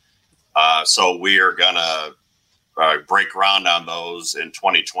neutral. So we are going to break ground on those in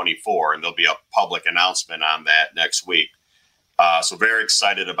 2024, and there'll be a public announcement on that next week. So very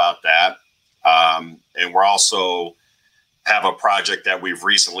excited about that. And we're also have a project that we've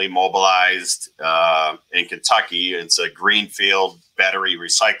recently mobilized in Kentucky. It's a greenfield battery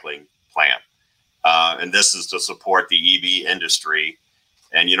recycling plant. And this is to support the EV industry.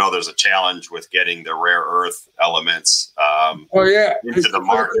 And, there's a challenge with getting the rare earth elements into the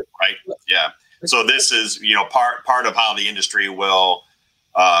market, right? Yeah. So this is, part of how the industry will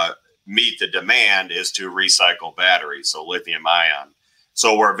meet the demand is to recycle batteries, so lithium ion.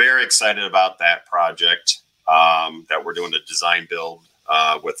 So we're very excited about that project that we're doing a design build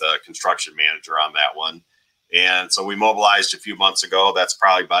with a construction manager on that one. And so we mobilized a few months ago. That's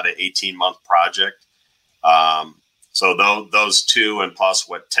probably about an 18-month project. So those two, and plus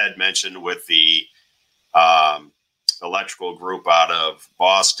what Ted mentioned with the electrical group out of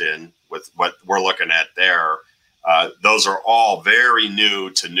Boston, with what we're looking at there, those are all very new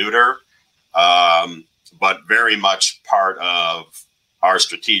to Neuter, but very much part of our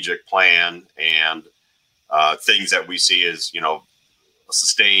strategic plan and things that we see as,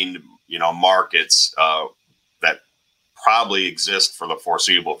 sustained, markets that probably exist for the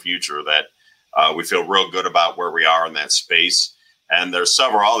foreseeable future, that we feel real good about where we are in that space. And there's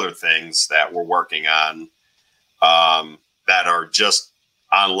several other things that we're working on that are just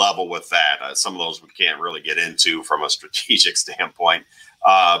on level with that. Some of those we can't really get into from a strategic standpoint,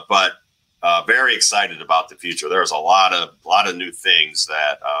 but very excited about the future. There's a lot of new things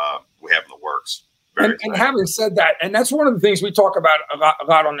that we have in the works. And having said that, and that's one of the things we talk about a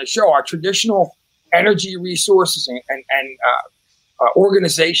lot on the show, our traditional energy resources and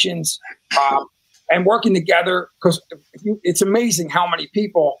organizations and working together, because it's amazing how many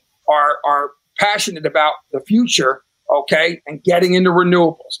people are passionate about the future, okay, and getting into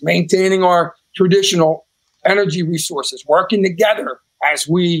renewables, maintaining our traditional energy resources, working together as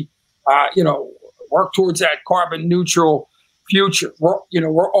we, work towards that carbon neutral future.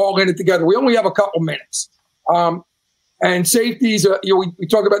 We're all in it together. We only have a couple minutes. And safeties, we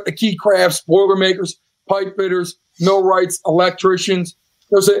talk about the key crafts, Boilermakers, pipe fitters, millwrights, electricians.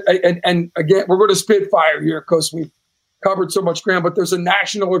 And again, we're going to spitfire here because we've covered so much ground, but there's a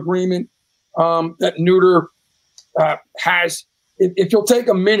national agreement that Neuter has. If you'll take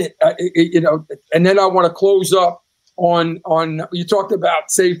a minute, and then I want to close up on you talked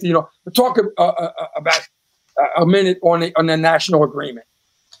about safety, we'll talk about a minute on the national agreement.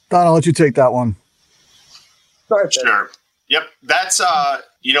 Don, I'll let you take that one. Go ahead, sure. Yep. That's,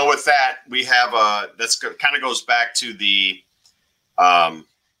 with that, we have, that's kind of goes back to the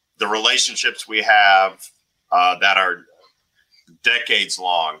relationships we have that are decades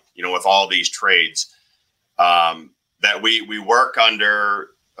long, with all these trades, that we work under.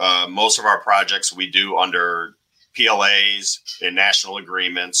 Most of our projects we do under PLAs and national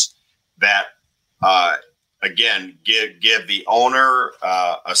agreements that, again, give the owner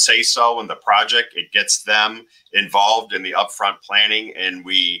a say-so in the project. It gets them involved in the upfront planning, and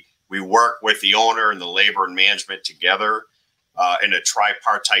we work with the owner and the labor and management together in a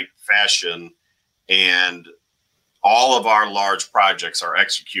tripartite fashion. And all of our large projects are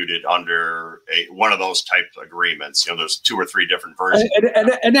executed under one of those type of agreements. There's 2 or 3 different versions.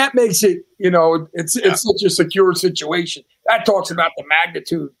 And that makes it, it's such a secure situation. That talks about the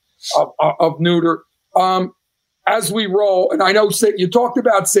magnitude of Neuter. As we roll, and I know you talked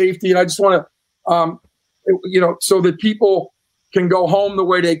about safety, and I just want to, so that people can go home the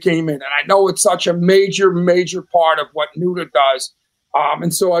way they came in. And I know it's such a major, major part of what Neuter does.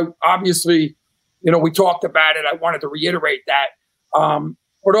 And so I obviously, we talked about it. I wanted to reiterate that.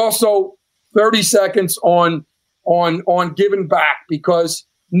 But also 30 seconds on on giving back, because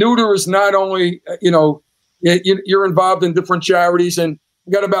Neuter is not only, you're involved in different charities, and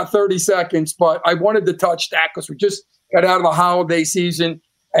we got about 30 seconds, but I wanted to touch that because we just got out of the holiday season,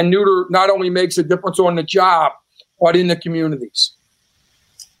 and Neuter not only makes a difference on the job, but in the communities.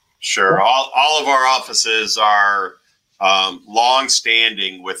 Sure. All of our offices are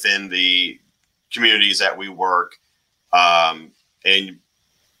long-standing within the communities that we work. And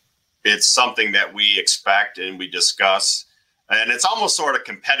it's something that we expect and we discuss. And it's almost sort of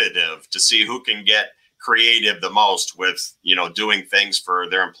competitive to see who can get creative the most with, doing things for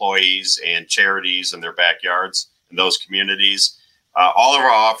their employees and charities in their backyards in those communities. All of our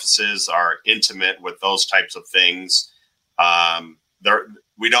offices are intimate with those types of things.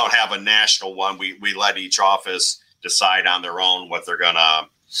 We don't have a national one. We let each office decide on their own what they're going to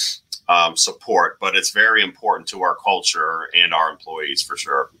support, but it's very important to our culture and our employees for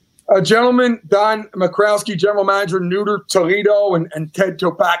sure. Gentlemen, Don Makrowski, General Manager, Neuter Toledo, and Ted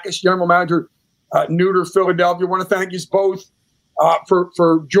Topakis, General Manager, Neuter Philadelphia. I want to thank you both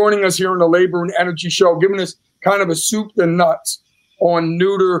for joining us here on the Labor and Energy Show, giving us kind of a soup to nuts on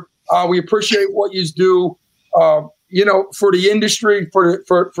Neuter. We appreciate what you do, for the industry,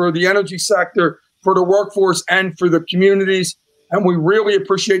 for the energy sector, for the workforce, and for the communities. And we really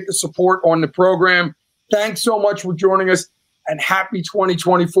appreciate the support on the program. Thanks so much for joining us, and happy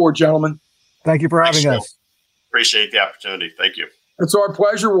 2024, gentlemen. Thank you for having us. Appreciate the opportunity. Thank you. It's our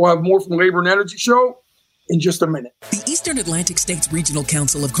pleasure. We'll have more from the Labor and Energy Show in just a minute. The Eastern Atlantic States Regional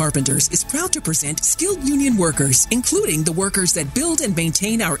Council of Carpenters is proud to present skilled union workers, including the workers that build and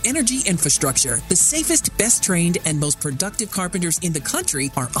maintain our energy infrastructure. The safest, best trained, and most productive carpenters in the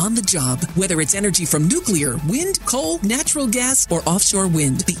country are on the job. Whether it's energy from nuclear, wind, coal, natural gas, or offshore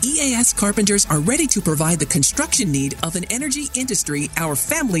wind, the EAS carpenters are ready to provide the construction need of an energy industry our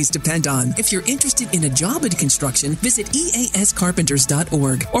families depend on. If you're interested in a job in construction, visit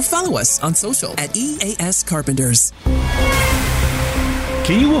eascarpenters.org or follow us on social at EAS Carpenters.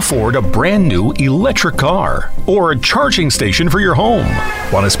 Can you afford a brand new electric car or a charging station for your home?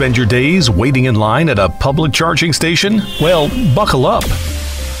 Want to spend your days waiting in line at a public charging station? Well, buckle up.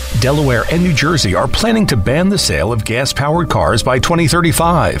 Delaware and New Jersey are planning to ban the sale of gas-powered cars by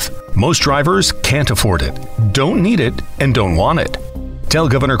 2035. Most drivers can't afford it, don't need it, and don't want it. Tell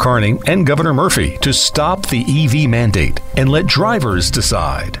Governor Carney and Governor Murphy to stop the EV mandate and let drivers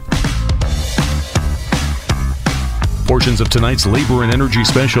decide. Portions of tonight's Labor and Energy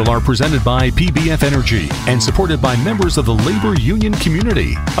Special are presented by PBF Energy and supported by members of the labor union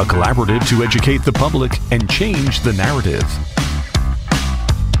community, a collaborative to educate the public and change the narrative.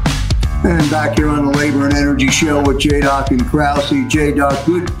 And back here on the Labor and Energy Show with J-Doc and Krause. J-Doc,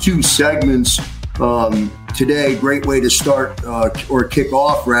 good two segments today. Great way to start or kick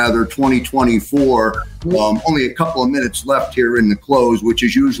off, rather, 2024. Only a couple of minutes left here in the close, which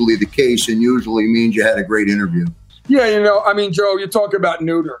is usually the case and usually means you had a great interview. Yeah, Joe, you talk about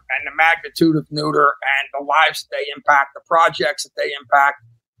Neuter and the magnitude of Neuter and the lives that they impact, the projects that they impact,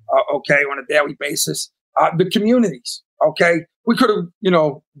 on a daily basis, the communities, okay? We could have,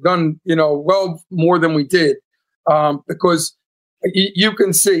 done, well more than we did because you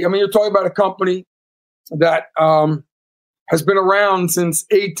can see, you're talking about a company that has been around since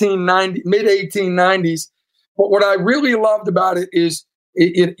mid-1890s. But what I really loved about it is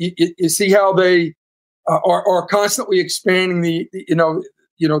you see how they are constantly expanding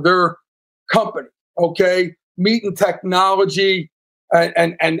their company, okay, meeting technology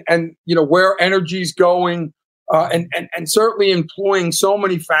and where energy's going, and certainly employing so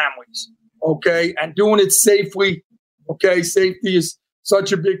many families, okay, and doing it safely, okay. Safety is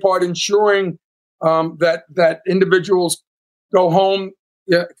such a big part, ensuring that individuals come home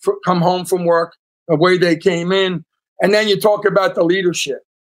from work the way they came in, and then you talk about the leadership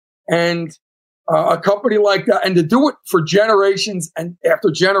and. A company like that, and to do it for generations and after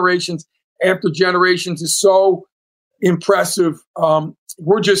generations is so impressive.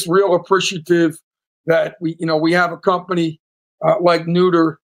 We're just real appreciative that we have a company like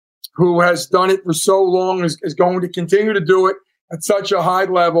Neuter who has done it for so long, is going to continue to do it at such a high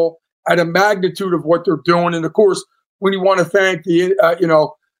level, at a magnitude of what they're doing. And of course, we want to thank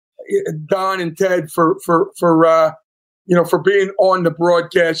Don and Ted for being on the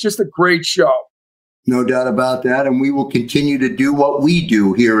broadcast. Just a great show. No doubt about that. And we will continue to do what we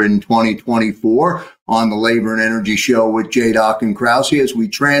do here in 2024 on the Labor and Energy Show with J-Doc and Krause as we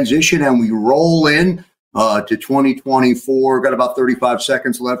transition and we roll in to 2024. Got about 35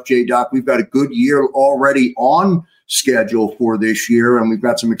 seconds left, J-Doc. We've got a good year already on schedule for this year, and we've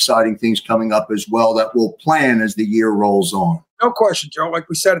got some exciting things coming up as well that we'll plan as the year rolls on. No question, Joe. Like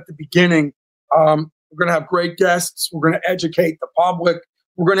we said at the beginning, We're going to have great guests. We're going to educate the public.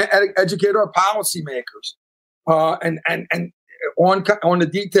 We're going to educate our policymakers and on the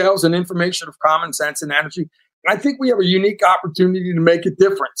details and information of common sense and energy. And I think we have a unique opportunity to make a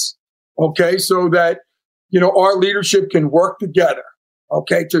difference, okay, so that, our leadership can work together,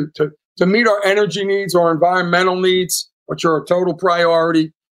 okay, to meet our energy needs, our environmental needs, which are a total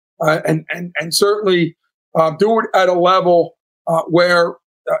priority, and certainly do it at a level where,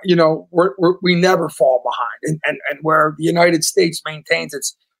 we never fall behind and where the United States maintains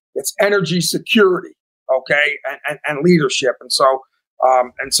its energy security, okay, and leadership. And so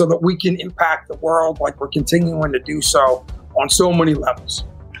that we can impact the world like we're continuing to do so on so many levels.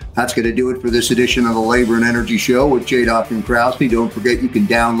 That's going to do it for this edition of the Labor and Energy Show with J. Doc and Krause. Don't forget you can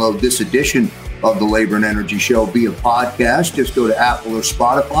download this edition of the Labor and Energy Show via podcast. Just go to Apple or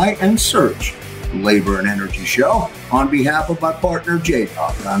Spotify and search Labor and Energy Show. On behalf of my partner, J.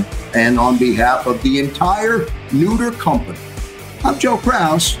 Doc, and on behalf of the entire Neuter Company, I'm Joe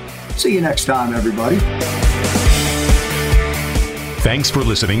Krause. See you next time, everybody. Thanks for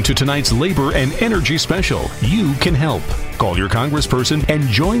listening to tonight's Labor and Energy Special. You can help. Call your congressperson and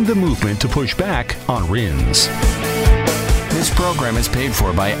join the movement to push back on RINs. This program is paid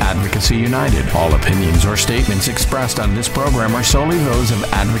for by Advocacy United. All opinions or statements expressed on this program are solely those of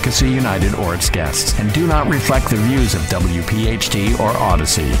Advocacy United or its guests and do not reflect the views of WPHT or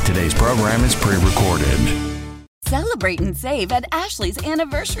Odyssey. Today's program is pre-recorded. Celebrate and save at Ashley's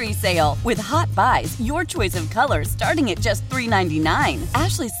Anniversary Sale. With Hot Buys, your choice of colors starting at just $3.99.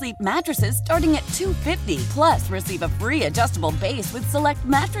 Ashley Sleep mattresses starting at $2.50. Plus, receive a free adjustable base with select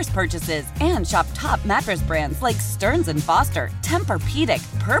mattress purchases. And shop top mattress brands like Stearns & Foster,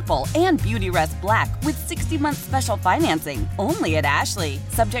 Tempur-Pedic, Purple, and Beautyrest Black with 60-month special financing. Only at Ashley.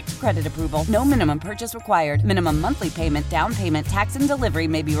 Subject to credit approval. No minimum purchase required. Minimum monthly payment, down payment, tax, and delivery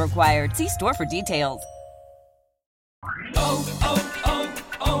may be required. See store for details.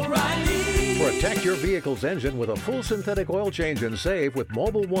 O'Reilly. Protect your vehicle's engine with a full synthetic oil change and save with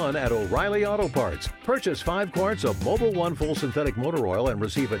Mobil 1 at O'Reilly Auto Parts. Purchase 5 quarts of Mobil 1 full synthetic motor oil and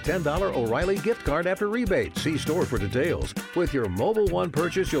receive a $10 O'Reilly gift card after rebate. See store for details. With your Mobil 1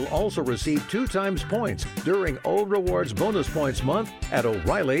 purchase, you'll also receive 2 times points during O Rewards Bonus Points Month at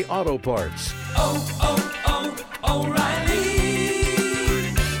O'Reilly Auto Parts. O'Reilly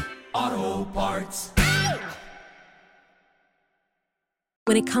Auto Parts.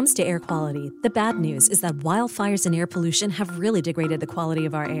 When it comes to air quality, the bad news is that wildfires and air pollution have really degraded the quality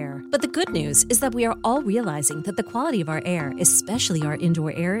of our air. But the good news is that we are all realizing that the quality of our air, especially our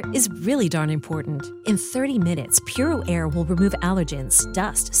indoor air, is really darn important. In 30 minutes, Puro Air will remove allergens,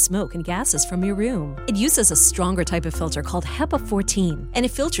 dust, smoke, and gases from your room. It uses a stronger type of filter called HEPA 14, and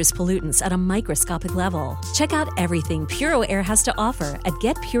it filters pollutants at a microscopic level. Check out everything Puro Air has to offer at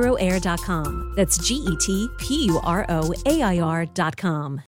getpuroair.com. That's GETPUROAIR.com.